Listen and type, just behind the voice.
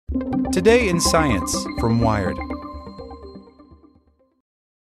Today in Science from Wired.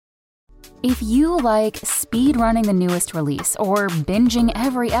 If you like speedrunning the newest release or binging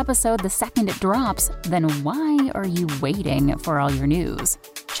every episode the second it drops, then why are you waiting for all your news?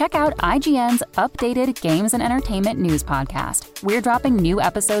 Check out IGN's updated Games and Entertainment News podcast. We're dropping new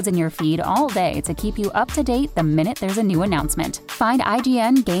episodes in your feed all day to keep you up to date the minute there's a new announcement. Find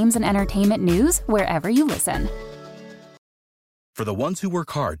IGN Games and Entertainment News wherever you listen. For the ones who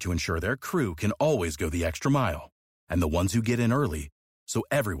work hard to ensure their crew can always go the extra mile, and the ones who get in early so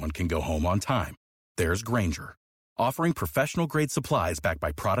everyone can go home on time, there's Grainger, offering professional-grade supplies backed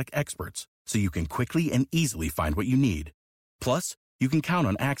by product experts so you can quickly and easily find what you need. Plus, you can count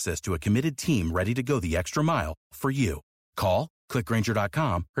on access to a committed team ready to go the extra mile for you. Call, click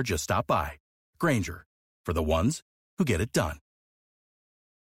Grainger.com, or just stop by. Grainger, for the ones who get it done.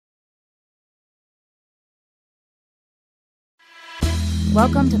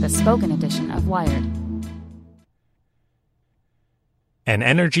 Welcome to the spoken edition of Wired. An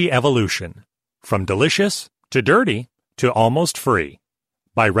Energy Evolution, From Delicious to Dirty to Almost Free,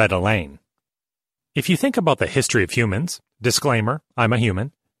 by Retta Lane. If you think about the history of humans, disclaimer, I'm a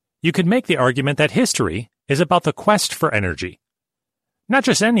human, you could make the argument that history is about the quest for energy. Not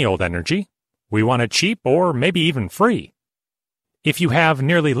just any old energy. We want it cheap or maybe even free. If you have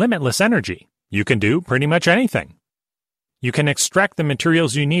nearly limitless energy, you can do pretty much anything. You can extract the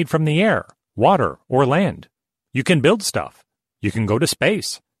materials you need from the air, water, or land. You can build stuff. You can go to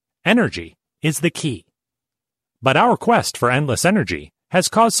space. Energy is the key. But our quest for endless energy has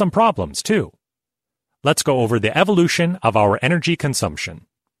caused some problems, too. Let's go over the evolution of our energy consumption.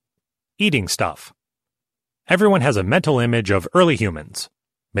 Eating stuff. Everyone has a mental image of early humans.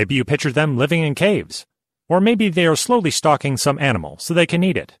 Maybe you picture them living in caves. Or maybe they are slowly stalking some animal so they can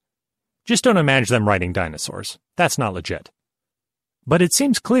eat it. Just don't imagine them riding dinosaurs. That's not legit. But it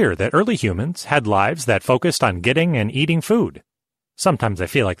seems clear that early humans had lives that focused on getting and eating food. Sometimes I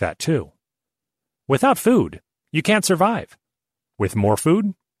feel like that too. Without food, you can't survive. With more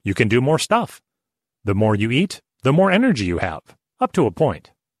food, you can do more stuff. The more you eat, the more energy you have, up to a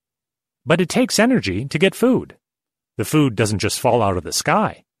point. But it takes energy to get food. The food doesn't just fall out of the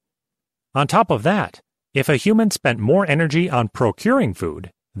sky. On top of that, if a human spent more energy on procuring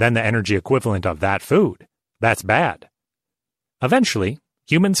food than the energy equivalent of that food, that's bad. Eventually,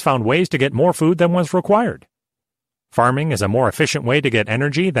 humans found ways to get more food than was required. Farming is a more efficient way to get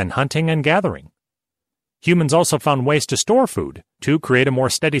energy than hunting and gathering. Humans also found ways to store food to create a more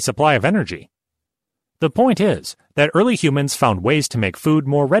steady supply of energy. The point is that early humans found ways to make food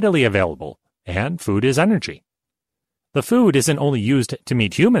more readily available, and food is energy. The food isn't only used to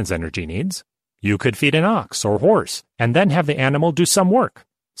meet humans' energy needs. You could feed an ox or horse and then have the animal do some work.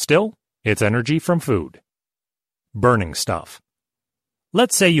 Still, it's energy from food. Burning stuff.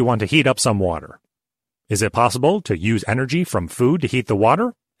 Let's say you want to heat up some water. Is it possible to use energy from food to heat the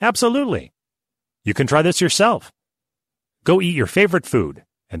water? Absolutely. You can try this yourself. Go eat your favorite food,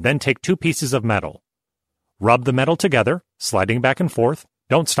 and then take 2 pieces of metal. Rub the metal together, sliding back and forth.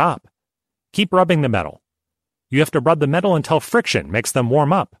 Don't stop. Keep rubbing the metal. You have to rub the metal until friction makes them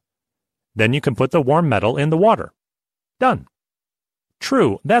warm up. Then you can put the warm metal in the water. Done.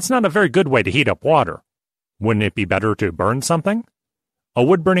 True, that's not a very good way to heat up water. Wouldn't it be better to burn something? A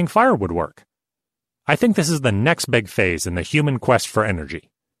wood-burning fire would work. I think this is the next big phase in the human quest for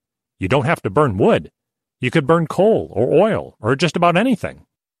energy. You don't have to burn wood. You could burn coal or oil or just about anything.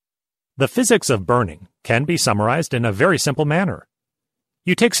 The physics of burning can be summarized in a very simple manner.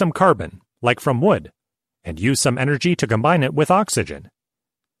 You take some carbon, like from wood, and use some energy to combine it with oxygen.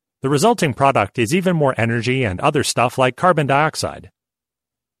 The resulting product is even more energy and other stuff like carbon dioxide.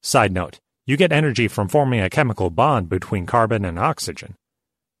 Side note, you get energy from forming a chemical bond between carbon and oxygen.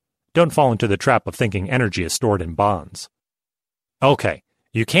 Don't fall into the trap of thinking energy is stored in bonds. Okay,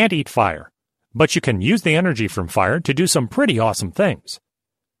 you can't eat fire, but you can use the energy from fire to do some pretty awesome things.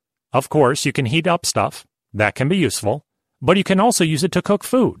 Of course, you can heat up stuff. That can be useful, but you can also use it to cook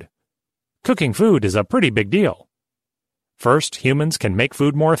food. Cooking food is a pretty big deal. First, humans can make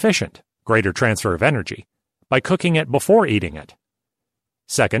food more efficient, greater transfer of energy, by cooking it before eating it.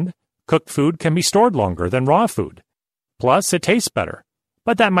 Second, cooked food can be stored longer than raw food. Plus, it tastes better,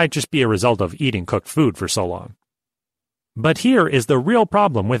 but that might just be a result of eating cooked food for so long. But here is the real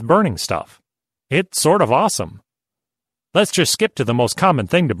problem with burning stuff. It's sort of awesome. Let's just skip to the most common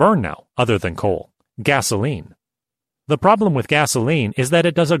thing to burn now, other than coal: gasoline. The problem with gasoline is that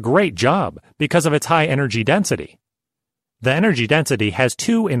it does a great job because of its high energy density. The energy density has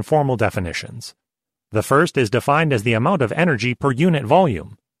 2 informal definitions. The first is defined as the amount of energy per unit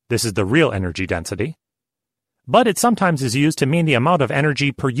volume. This is the real energy density. but it sometimes is used to mean the amount of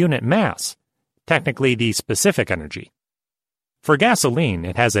energy per unit mass, technically the specific energy. For gasoline,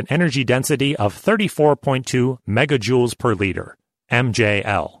 it has an energy density of 34.2 megajoules per liter,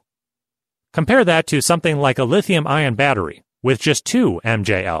 MJL. Compare that to something like a lithium-ion battery with just 2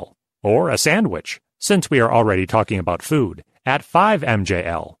 MJL, or a sandwich, since we are already talking about food, at 5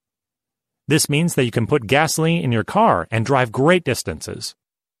 MJL. This means that you can put gasoline in your car and drive great distances.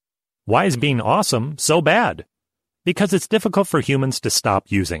 Why is being awesome so bad? Because it's difficult for humans to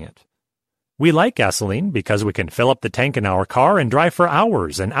stop using it. We like gasoline because we can fill up the tank in our car and drive for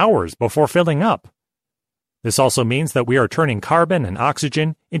hours and hours before filling up. This also means that we are turning carbon and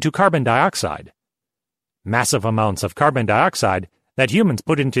oxygen into carbon dioxide. Massive amounts of carbon dioxide that humans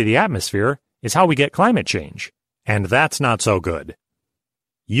put into the atmosphere is how we get climate change, and that's not so good.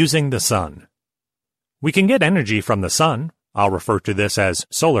 Using the sun. We can get energy from the sun. I'll refer to this as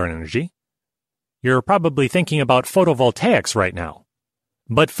solar energy. You're probably thinking about photovoltaics right now.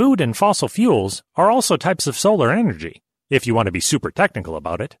 But food and fossil fuels are also types of solar energy, if you want to be super technical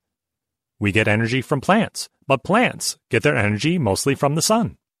about it. We get energy from plants, but plants get their energy mostly from the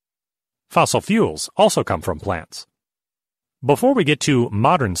sun. Fossil fuels also come from plants. Before we get to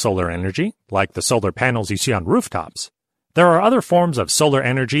modern solar energy, like the solar panels you see on rooftops, there are other forms of solar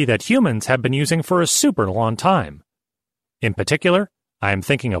energy that humans have been using for a super long time. In particular, I am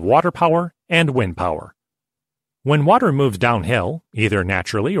thinking of water power and wind power. When water moves downhill, either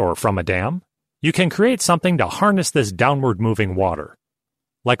naturally or from a dam, you can create something to harness this downward moving water.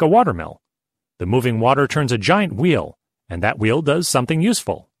 Like a watermill, the moving water turns a giant wheel, and that wheel does something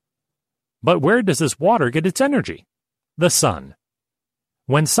useful. But where does this water get its energy? The sun.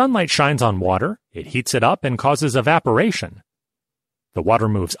 When sunlight shines on water, it heats it up and causes evaporation. The water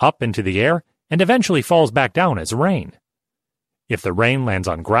moves up into the air and eventually falls back down as rain. If the rain lands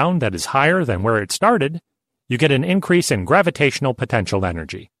on ground that is higher than where it started, you get an increase in gravitational potential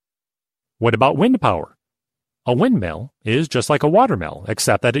energy. What about wind power? A windmill is just like a watermill,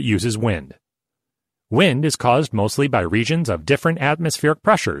 except that it uses wind. Wind is caused mostly by regions of different atmospheric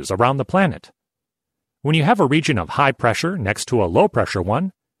pressures around the planet. When you have a region of high pressure next to a low pressure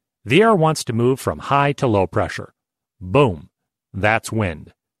one, the air wants to move from high to low pressure. Boom. That's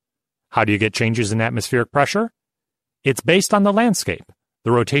wind. How do you get changes in atmospheric pressure? It's based on the landscape,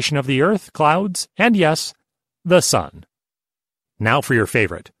 the rotation of the Earth, clouds, and yes, the sun. Now for your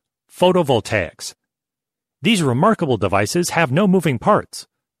favorite, photovoltaics. These remarkable devices have no moving parts,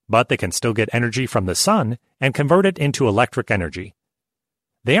 but they can still get energy from the sun and convert it into electric energy.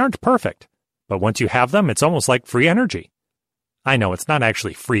 They aren't perfect, but once you have them, it's almost like free energy. I know it's not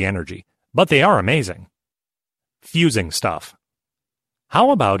actually free energy, but they are amazing. Fusing stuff.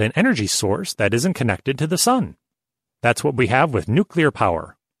 How about an energy source that isn't connected to the sun? That's what we have with nuclear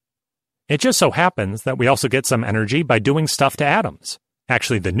power. It just so happens that we also get some energy by doing stuff to atoms,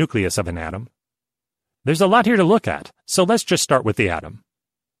 actually the nucleus of an atom. There's a lot here to look at, so let's just start with the atom.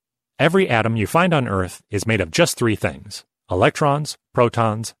 Every atom you find on Earth is made of just 3 things: electrons,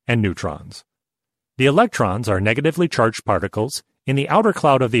 protons, and neutrons. The electrons are negatively charged particles in the outer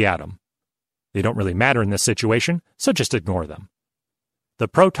cloud of the atom. They don't really matter in this situation, so just ignore them. The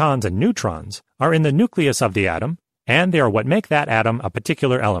protons and neutrons are in the nucleus of the atom, and they are what make that atom a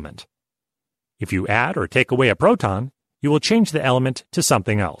particular element. If you add or take away a proton, you will change the element to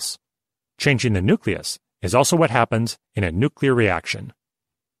something else. Changing the nucleus is also what happens in a nuclear reaction.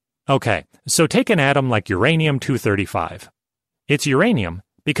 Okay, so take an atom like uranium-235. It's uranium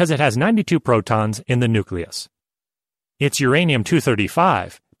because it has 92 protons in the nucleus. It's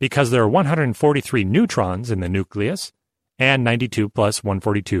uranium-235 because there are 143 neutrons in the nucleus, and 92 plus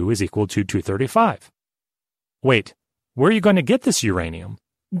 142 is equal to 235. Wait, where are you going to get this uranium?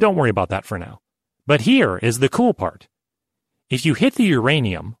 Don't worry about that for now. But here is the cool part. If you hit the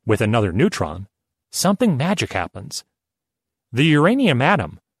uranium with another neutron, something magic happens. The uranium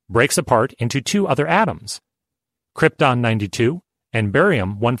atom breaks apart into 2 other atoms, krypton-92 and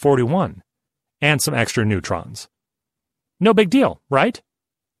barium-141, and some extra neutrons. No big deal, right?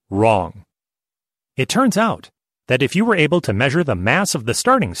 Wrong. It turns out that if you were able to measure the mass of the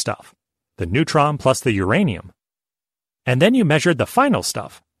starting stuff, the neutron plus the uranium, and then you measured the final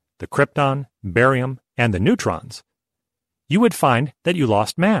stuff, the krypton, barium, and the neutrons, you would find that you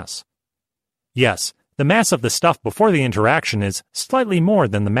lost mass. Yes, the mass of the stuff before the interaction is slightly more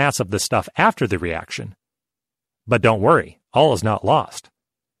than the mass of the stuff after the reaction. But don't worry, all is not lost.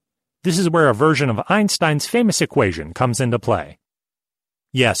 This is where a version of Einstein's famous equation comes into play.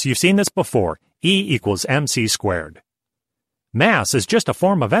 Yes, you've seen this before, E equals mc squared. Mass is just a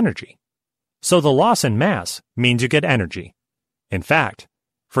form of energy. So the loss in mass means you get energy. In fact,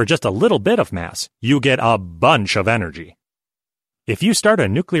 For just a little bit of mass, you get a bunch of energy. If you start a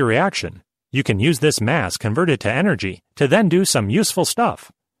nuclear reaction, you can use this mass converted to energy to then do some useful stuff,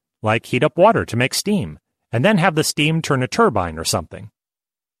 like heat up water to make steam, and then have the steam turn a turbine or something.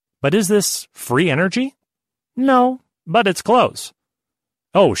 But is this free energy? No, but it's close.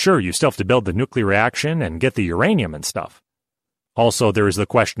 Oh, sure, you still have to build the nuclear reaction and get the uranium and stuff. Also, there is the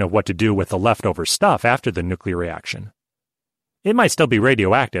question of what to do with the leftover stuff after the nuclear reaction. It might still be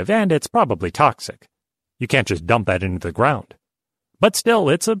radioactive, and it's probably toxic. You can't just dump that into the ground. But still,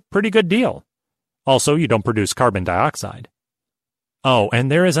 it's a pretty good deal. Also, you don't produce carbon dioxide. Oh,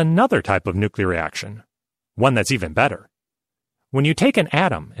 and there is another type of nuclear reaction. One that's even better. When you take an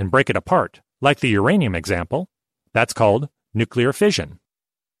atom and break it apart, like the uranium example, that's called nuclear fission.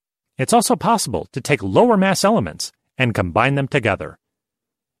 It's also possible to take lower mass elements and combine them together.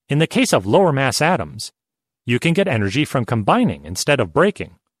 In the case of lower mass atoms, you can get energy from combining instead of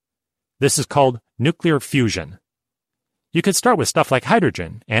breaking. This is called nuclear fusion. You could start with stuff like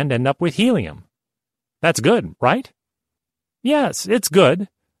hydrogen and end up with helium. That's good, right? Yes, it's good,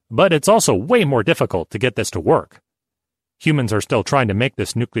 but it's also way more difficult to get this to work. Humans are still trying to make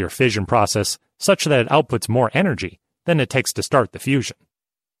this nuclear fission process such that it outputs more energy than it takes to start the fusion.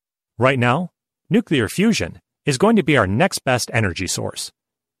 Right now, nuclear fusion is going to be our next best energy source.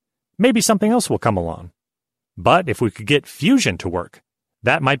 Maybe something else will come along. But if we could get fusion to work,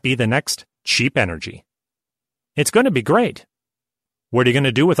 that might be the next cheap energy. It's going to be great. What are you going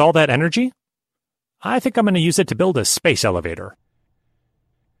to do with all that energy? I think I'm going to use it to build a space elevator.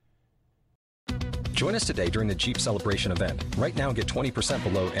 Join us today during the Jeep Celebration event. Right now, get 20%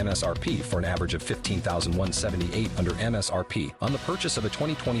 below MSRP for an average of $15,178 under MSRP on the purchase of a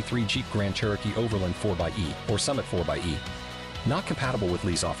 2023 Jeep Grand Cherokee Overland 4xE or Summit 4xE. Not compatible with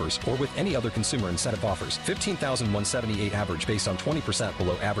lease offers or with any other consumer incentive offers. $15,178 average based on 20%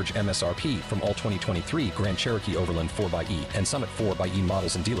 below average MSRP from all 2023 Grand Cherokee Overland 4xE and Summit 4xE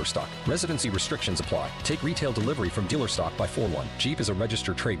models in dealer stock. Residency restrictions apply. Take retail delivery from dealer stock by 4/1. Jeep is a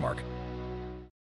registered trademark.